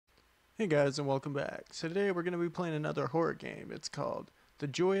Hey guys, and welcome back. So today we're going to be playing another horror game. It's called The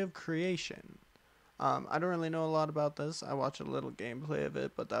Joy of Creation. I don't really know a lot about this. I watched a little gameplay of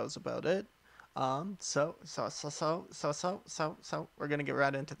it, but that was about it. So we're going to get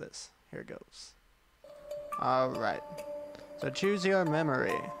right into this. Here it goes. Alright. So choose your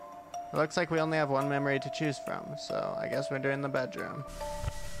memory. It looks like we only have one memory to choose from, so I guess we're doing the bedroom.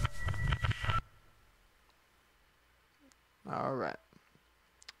 Alright.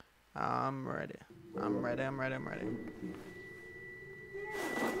 I'm ready. I'm ready.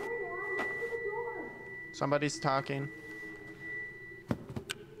 Somebody's talking.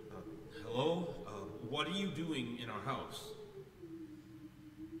 Hello? What are you doing in our house?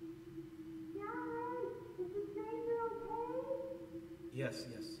 Yes,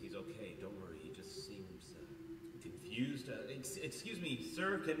 he's okay. Don't worry. He just seems confused. Excuse me,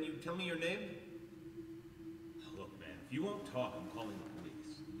 sir. Can you tell me your name? Look, man, if you won't talk, I'm calling the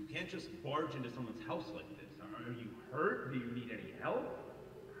police. You can't just barge into someone's house like this. Are you hurt? Do you need any help?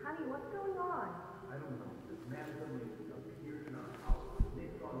 Honey, what's going on? I don't know. This man suddenly appeared in our house.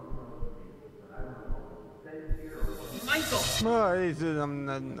 Nick got in front of me, but I don't know. Said here or what? Michael! Oh, he said, no.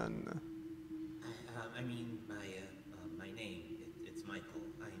 I mean, my name, it's Michael.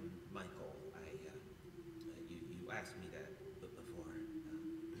 I'm Michael. You asked me that before.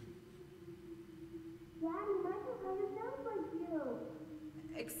 Daddy, Michael kind of sounds like you.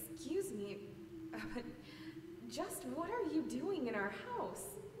 Excuse me, but just what are you doing in our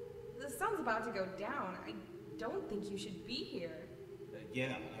house? The sun's about to go down. I don't think you should be here.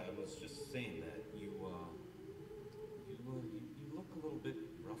 Yeah, I was just saying that. You look a little bit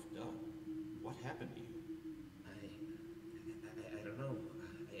roughed up. What happened to you? I don't know.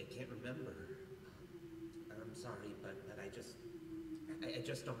 I can't remember. I'm sorry, but I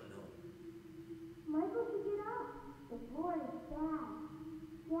just don't know. Michael should get up. The floor is bad.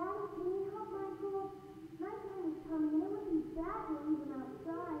 Daddy, can you help Michael? Nighttime is coming. It would be bad to leave him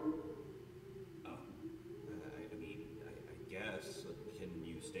outside. I mean, I guess. Can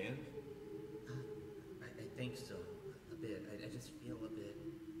you stand? I think so. A bit. I just feel a bit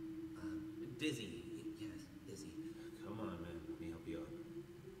dizzy. Yes, dizzy. Come on, man. Let me help you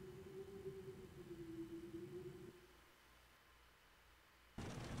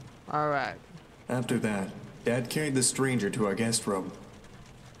out. Alright. After that, Dad carried the stranger to our guest room.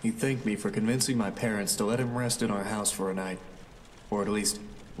 He thanked me for convincing my parents to let him rest in our house for a night, or at least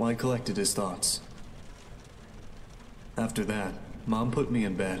while he collected his thoughts. After that, Mom put me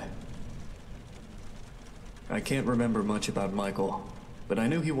in bed. I can't remember much about Michael, but I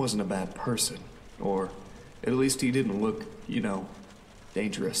knew he wasn't a bad person, or at least he didn't look,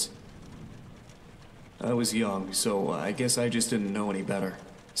 dangerous. I was young, so I guess I just didn't know any better.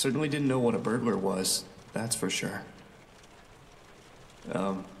 Certainly didn't know what a burglar was, that's for sure.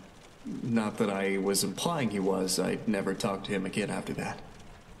 Not that I was implying he was. I'd never talked to him again after that.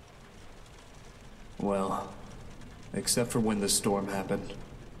 Well, except for when the storm happened.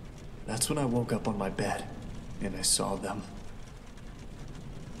 That's when I woke up on my bed, and I saw them.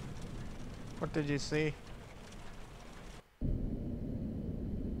 What did you see?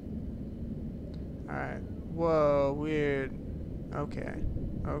 Alright. Whoa, weird. Okay.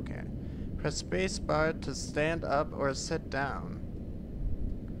 Press space bar to stand up or sit down.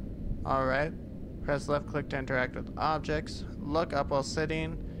 Alright. Press left click to interact with objects. Look up while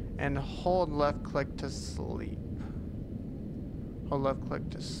sitting. And hold left click to sleep. Hold left click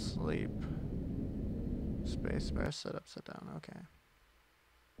to sleep. Space bar, sit up, sit down. Okay.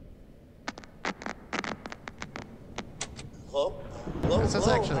 Hello? Hello? This is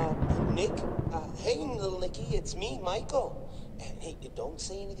Hello? actually- Nick? Hey, little Nicky, it's me, Michael. And hey, don't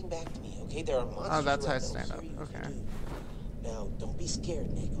say anything back to me, okay? There are monsters. Oh, that's how I around stand that'll up. hear you if you Okay. do. Now, don't be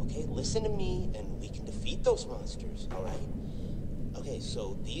scared, Nick, okay? Listen to me, and we can defeat those monsters, all right? Okay,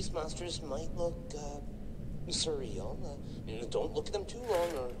 so these monsters might look, surreal. Don't look at them too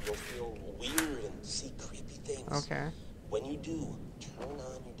long, or you'll feel weird and see creepy things. Okay. When you do, turn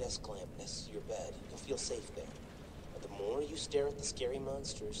on your desk lamp next to your bed. You'll feel safe there. But the more you stare at the scary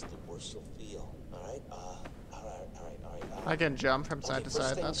monsters, the worse you'll feel. All right? All right. I can jump from side to first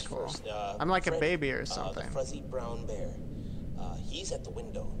side. things That's cool. first, I'm like a Freddy, baby or something. The fuzzy brown bear. He's at the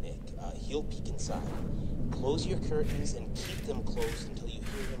window, Nick. He'll peek inside. Close your curtains and keep them closed until you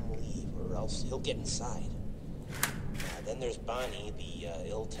hear him leave, or else he'll get inside. Then there's Bonnie, the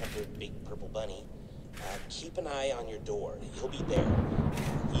ill-tempered big purple bunny. Keep an eye on your door. He'll be there.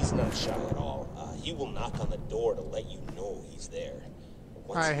 He's not shy at all. He will knock on the door to let you know he's there.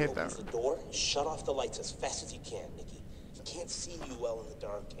 Once I he hate that opens the door, shut off the lights as fast as you can, Nicky. He can't see you well in the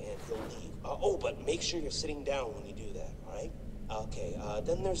dark, and he'll leave. Oh, but make sure you're sitting down when you do that, all right? Okay,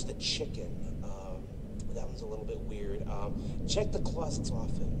 then there's the chicken. That one's a little bit weird. Check the closets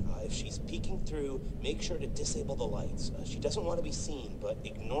often. If she's peeking through, make sure to disable the lights. She doesn't want to be seen, but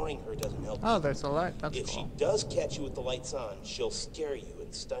ignoring her doesn't help. Oh, there's a light. That's If cool. she does catch you with the lights on, she'll scare you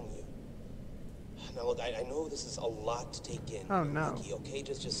and stun you. Now look, I know this is a lot to take in. Oh, no. Nikki, okay?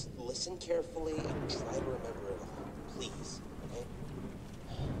 Just listen carefully and try to remember it all. Please, okay?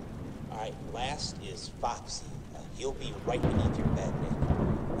 Alright, last is Foxy. He'll be right beneath your bed,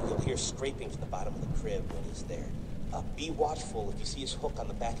 Nick. You'll hear scraping from the bottom of the crib when he's there. Be watchful if you see his hook on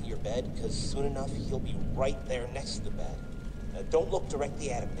the back of your bed, because soon enough he'll be right there next to the bed. Don't look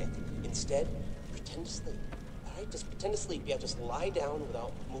directly at him, Nick. Instead, pretend to sleep. Alright, just pretend to sleep. Yeah, just lie down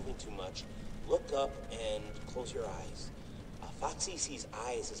without moving too much. Look up and close your eyes. Foxy sees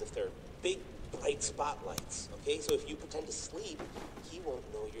eyes as if they're big, bright spotlights, okay? So if you pretend to sleep, he won't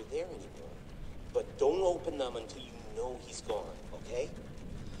know you're there anymore. But don't open them until you know he's gone, okay?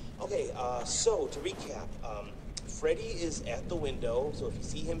 Okay, so to recap, Freddy is at the window, so if you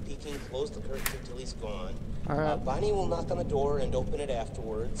see him peeking, close the curtain until he's gone. All right. Bonnie will knock on the door and open it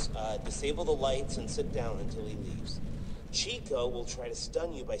afterwards. Disable the lights and sit down until he leaves. Chica will try to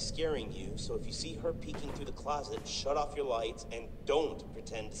stun you by scaring you, so if you see her peeking through the closet, shut off your lights and don't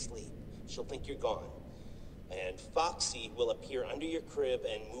pretend to sleep. She'll think you're gone. And Foxy will appear under your crib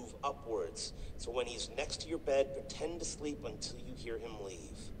and move upwards. So when he's next to your bed, pretend to sleep until you hear him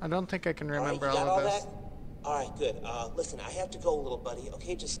leave. I don't think I can remember all right, you got all all of this. that? Alright, good. Listen, I have to go, little buddy.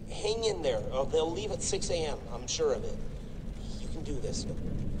 Okay, just hang in there. They'll leave at 6 a.m. I'm sure of it. You can do this.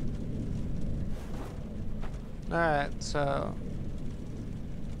 Alright, so...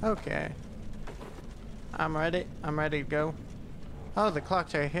 Okay. I'm ready. I'm ready to go. Oh, the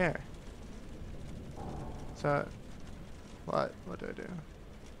clock's right here. So... What do I do?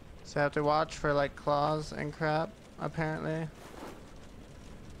 So I have to watch for, like, claws and crap, apparently.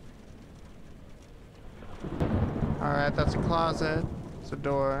 Alright, that's a closet. It's a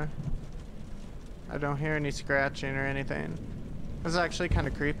door. I don't hear any scratching or anything. This is actually kind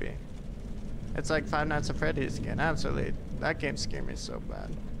of creepy. It's like Five Nights at Freddy's again. Absolutely. That game scared me so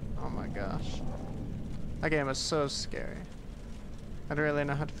bad. Oh my gosh. That game was so scary. I don't really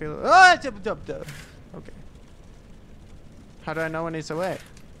know how to feel. Oh, okay. How do I know when he's away?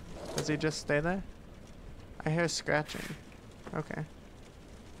 Does he just stay there? I hear scratching. Okay.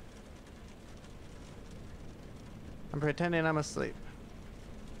 I'm pretending I'm asleep.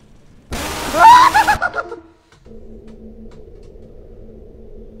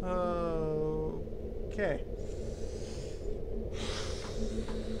 Okay.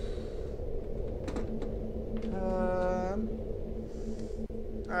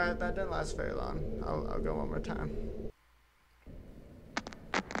 Alright, that didn't last very long. I'll go one more time.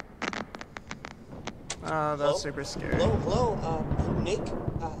 Oh, that's super scary. Hello, Nick?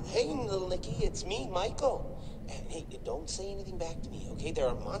 Hey, little Nicky, it's me, Michael. And hey, don't say anything back to me, okay? There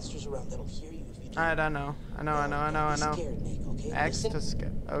are monsters around that'll hear you if you do. Alright, I know. I know. Don't be scared, Nick, okay? X Listen. to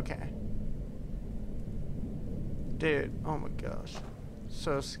skip. Okay. Dude, oh my gosh.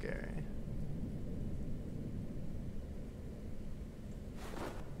 So scary.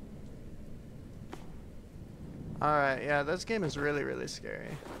 Alright, yeah, this game is really, really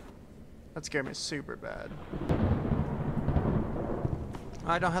scary. That scared me super bad.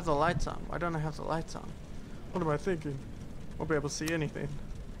 I don't have the lights on. Why don't I have the lights on? What am I thinking? Won't be able to see anything.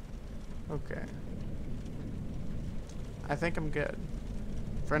 Okay. I think I'm good.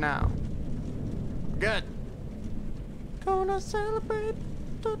 For now. Good. Gonna celebrate.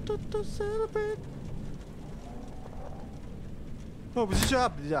 Celebrate. Oh,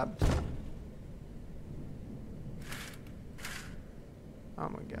 job. Oh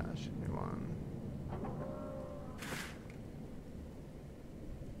my gosh, come on.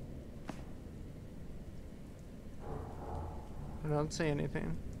 I don't see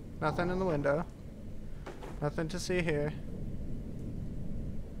anything. Nothing in the window. Nothing to see here.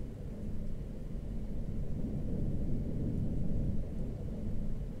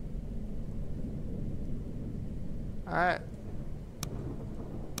 Alright.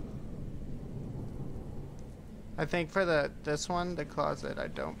 I think for this one, the closet, I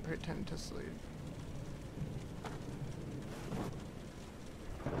don't pretend to sleep.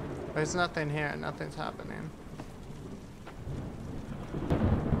 There's nothing here, nothing's happening.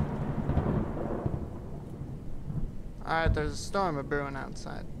 Alright, there's a storm brewing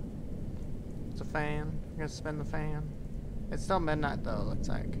outside. It's a fan. I'm gonna spin the fan. It's still midnight though, it looks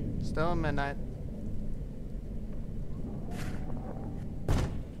like. Still midnight.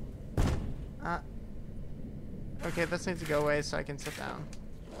 Okay, this needs to go away so I can sit down.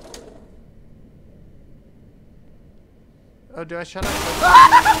 Oh, do I shut up?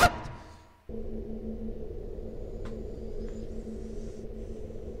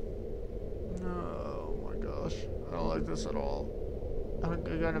 Oh my gosh. I don't like this at all. I'm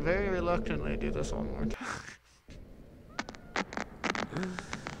gonna very reluctantly do this one more time.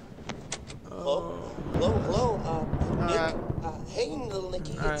 Hello, Nick. Hey, little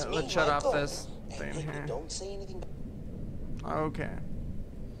Nicky, it's Alright, me, let's shut off Michael. this thing Hey, here. don't say anything. Okay.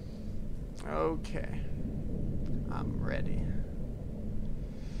 Okay. I'm ready.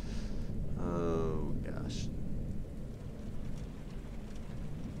 Oh gosh.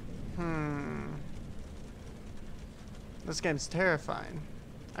 This game's terrifying.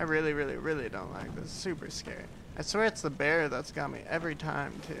 I really, really, really don't like this. It's super scary. I swear it's the bear that's got me every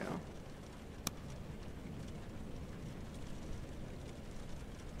time too.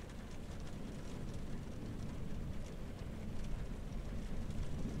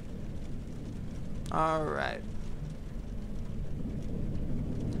 Alright.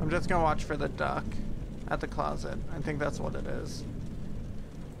 I'm just gonna watch for the duck at the closet. I think that's what it is.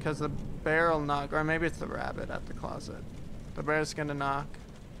 Because the bear will knock, or maybe it's the rabbit at the closet. The bear's gonna knock.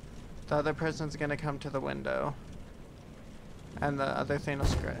 The other person's gonna come to the window. And the other thing will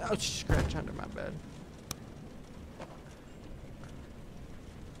scratch. Oh, scratch under my bed.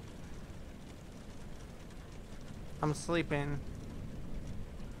 I'm sleeping.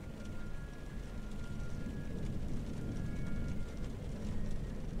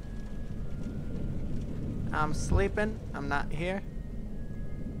 I'm sleeping. I'm not here.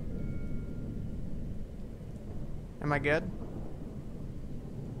 Am I good?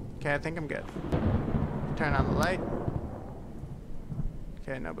 Okay, I think I'm good. Turn on the light.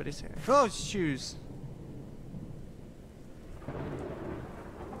 Okay, nobody's here. Oh, shoes.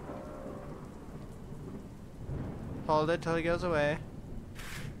 Hold it till he goes away.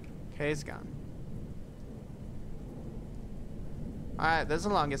 Okay, he's gone. Alright, this is the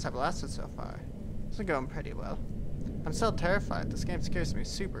longest I've lasted so far. This is going pretty well. I'm still terrified. This game scares me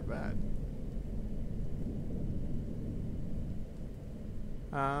super bad.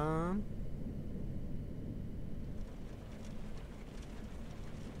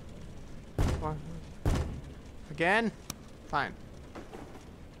 What? Again? Fine.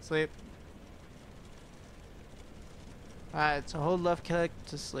 Sleep. Alright, so hold left click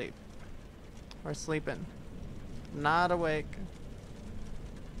to sleep. We're sleeping. Not awake.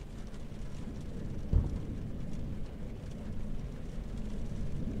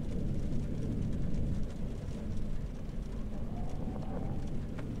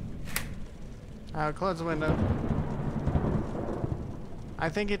 Close the window. I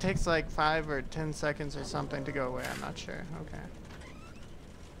think it takes like 5 or 10 seconds or something to go away. I'm not sure. Okay.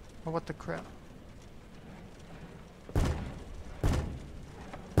 Oh, what the crap?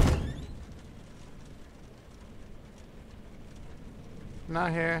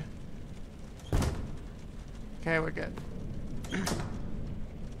 Not here. Okay, we're good.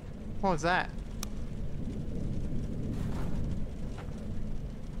 What was that?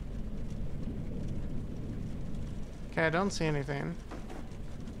 Okay, I don't see anything.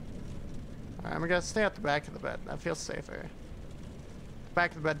 Alright, I'm gonna stay at the back of the bed. That feels safer. The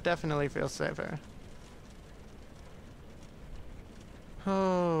back of the bed definitely feels safer.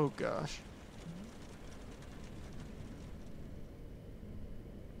 Oh gosh.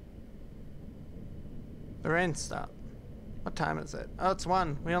 The rain stopped. What time is it? Oh, it's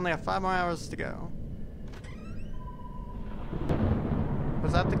 1. We only have 5 more hours to go.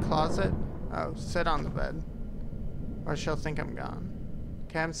 Was that the closet? Oh, sit on the bed. Or she'll think I'm gone.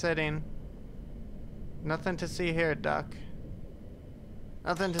 Okay, I'm sitting. Nothing to see here, duck.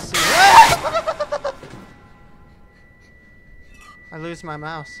 Nothing to see. I lose my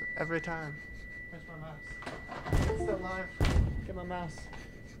mouse every time. Where's my mouse? It's still alive. Get my mouse.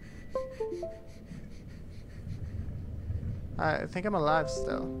 I think I'm alive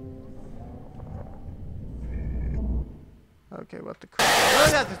still. Okay, what the crap?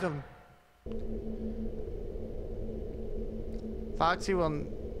 Foxy will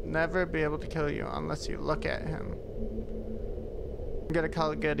never be able to kill you unless you look at him. I'm gonna call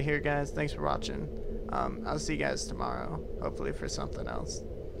it good here, guys. Thanks for watching. I'll see you guys tomorrow, hopefully for something else.